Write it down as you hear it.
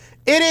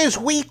It is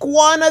week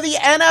 1 of the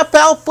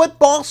NFL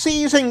football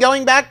season.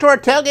 Going back to our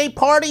tailgate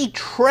party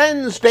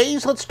trends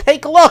days, let's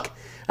take a look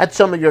at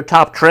some of your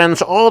top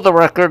trends. All the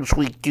records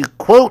we do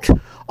quote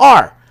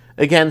are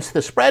against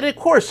the spread, of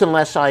course,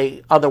 unless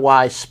I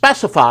otherwise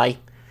specify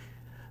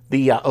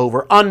the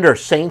over-under.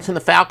 Saints and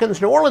the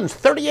Falcons. New Orleans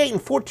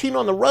 38-14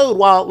 on the road,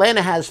 while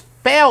Atlanta has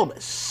failed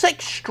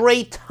 6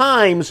 straight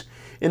times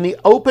in the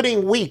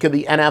opening week of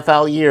the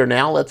NFL year.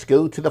 Now let's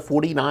go to the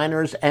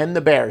 49ers and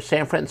the Bears.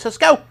 San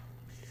Francisco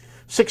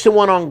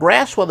 6-1 on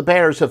grass, while the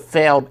Bears have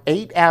failed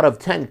 8 out of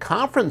 10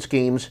 conference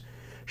games.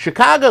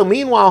 Chicago,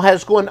 meanwhile,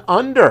 has gone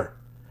under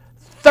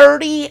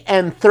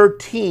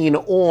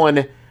 30-13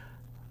 on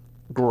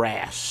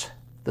grass.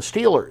 The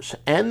Steelers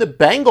and the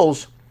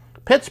Bengals.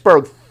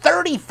 Pittsburgh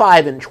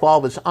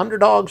 35-12 as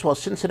underdogs, while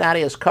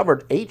Cincinnati has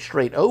covered 8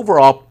 straight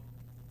overall.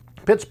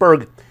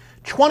 Pittsburgh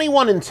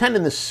 21-10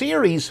 in the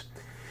series,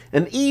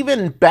 and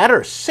even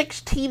better,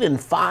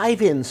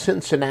 16-5 in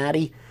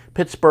Cincinnati.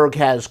 Pittsburgh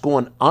has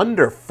gone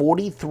under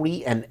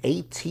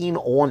 43-18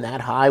 on that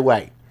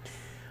highway.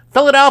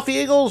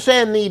 Philadelphia Eagles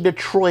and the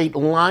Detroit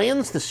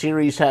Lions. The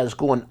series has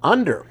gone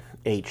under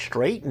 8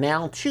 straight.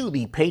 Now to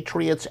the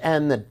Patriots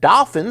and the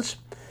Dolphins.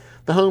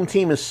 The home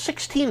team is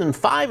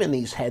 16-5 in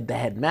these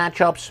head-to-head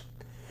matchups.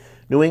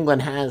 New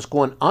England has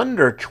gone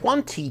under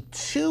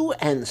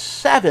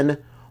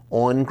 22-7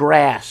 on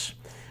grass.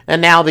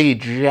 And now the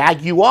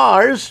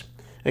Jaguars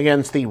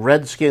against the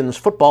Redskins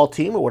football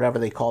team, or whatever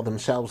they call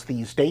themselves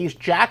these days.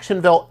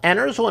 Jacksonville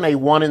enters on a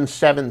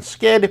 1-7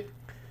 skid,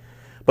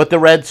 but the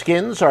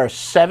Redskins are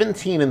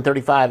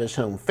 17-35 as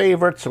home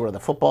favorites, or the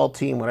football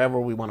team,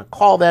 whatever we want to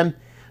call them.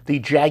 The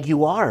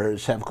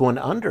Jaguars have gone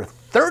under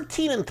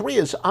 13-3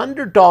 as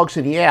underdogs,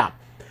 and yeah,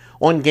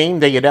 on game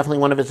day, you definitely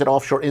want to visit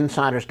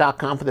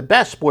offshoreinsiders.com for the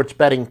best sports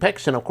betting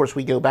picks, and of course,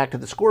 we go back to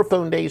the score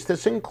phone days.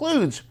 This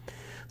includes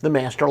the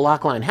Master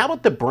Lock Line. How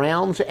about the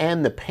Browns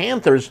and the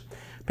Panthers?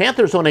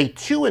 Panthers on a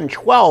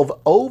 2-12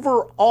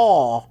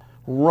 overall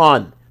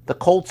run. The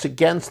Colts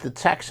against the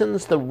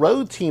Texans. The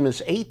road team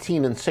is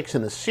 18-6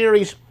 in the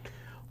series.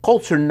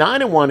 Colts are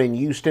 9-1 in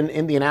Houston.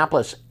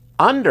 Indianapolis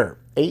under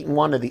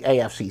 8-1 of the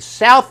AFC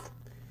South.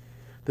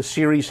 The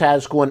series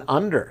has gone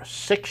under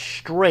 6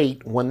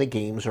 straight when the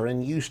games are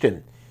in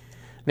Houston.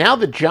 Now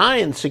the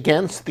Giants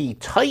against the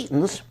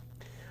Titans.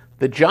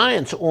 The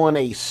Giants on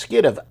a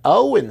skid of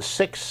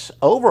 0-6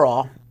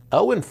 overall,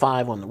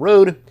 0-5 on the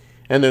road.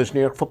 And those New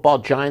York Football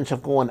Giants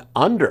have gone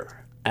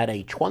under at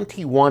a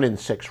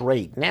 21-6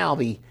 rate. Now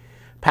the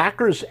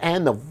Packers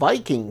and the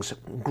Vikings.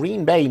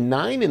 Green Bay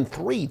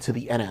 9-3 to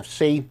the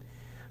NFC.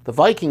 The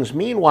Vikings,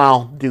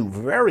 meanwhile, do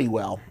very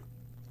well,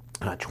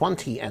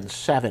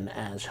 20-7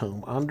 as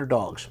home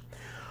underdogs.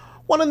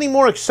 One of the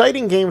more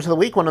exciting games of the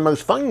week, one of the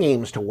most fun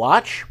games to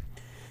watch.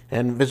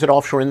 And visit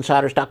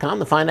offshoreinsiders.com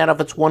to find out if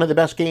it's one of the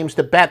best games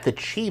to bet. The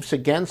Chiefs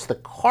against the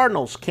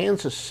Cardinals.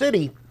 Kansas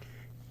City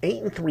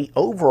 8-3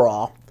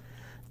 overall.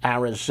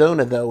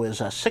 Arizona, though, is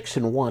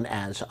 6-1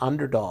 as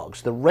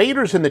underdogs. The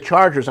Raiders and the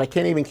Chargers, I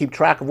can't even keep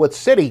track of what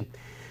city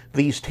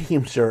these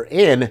teams are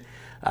in.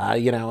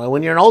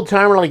 When you're an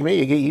old-timer like me,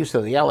 you get used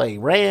to the L.A.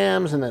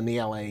 Rams and then the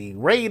L.A.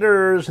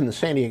 Raiders and the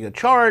San Diego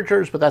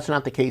Chargers, but that's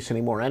not the case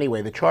anymore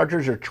anyway. The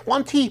Chargers are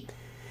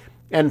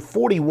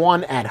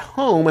 20-41 at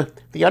home.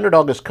 The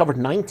underdog has covered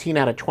 19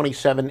 out of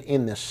 27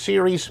 in this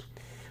series.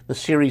 The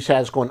series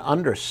has gone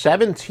under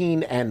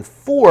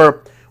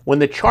 17-4 when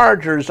the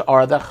Chargers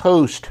are the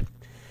host.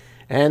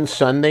 And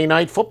Sunday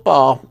Night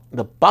Football,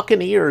 the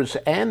Buccaneers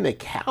and the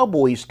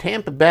Cowboys.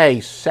 Tampa Bay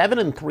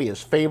 7-3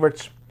 as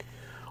favorites,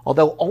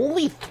 although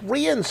only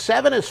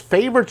 3-7 as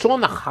favorites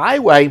on the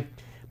highway.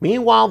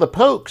 Meanwhile, the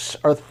Pokes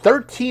are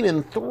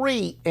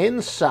 13-3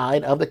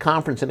 inside of the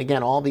conference. And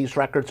again, all these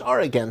records are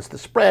against the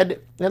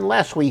spread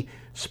unless we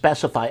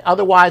specify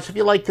otherwise. If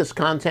you like this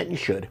content, you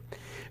should.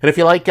 And if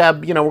you like, we're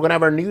going to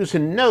have our news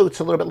and notes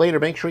a little bit later.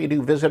 Make sure you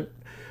do visit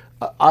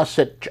us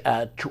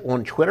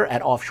on Twitter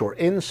at Offshore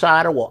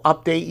Insider. We'll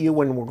update you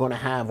when we're going to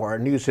have our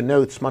news and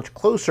notes much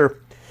closer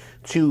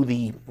to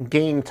the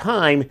game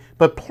time.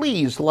 But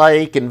please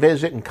like and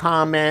visit and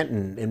comment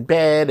and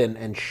embed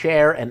and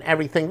share and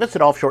everything.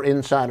 Visit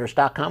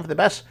offshoreinsiders.com for the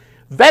best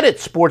vetted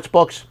sports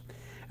books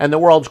and the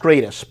world's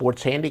greatest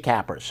sports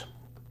handicappers.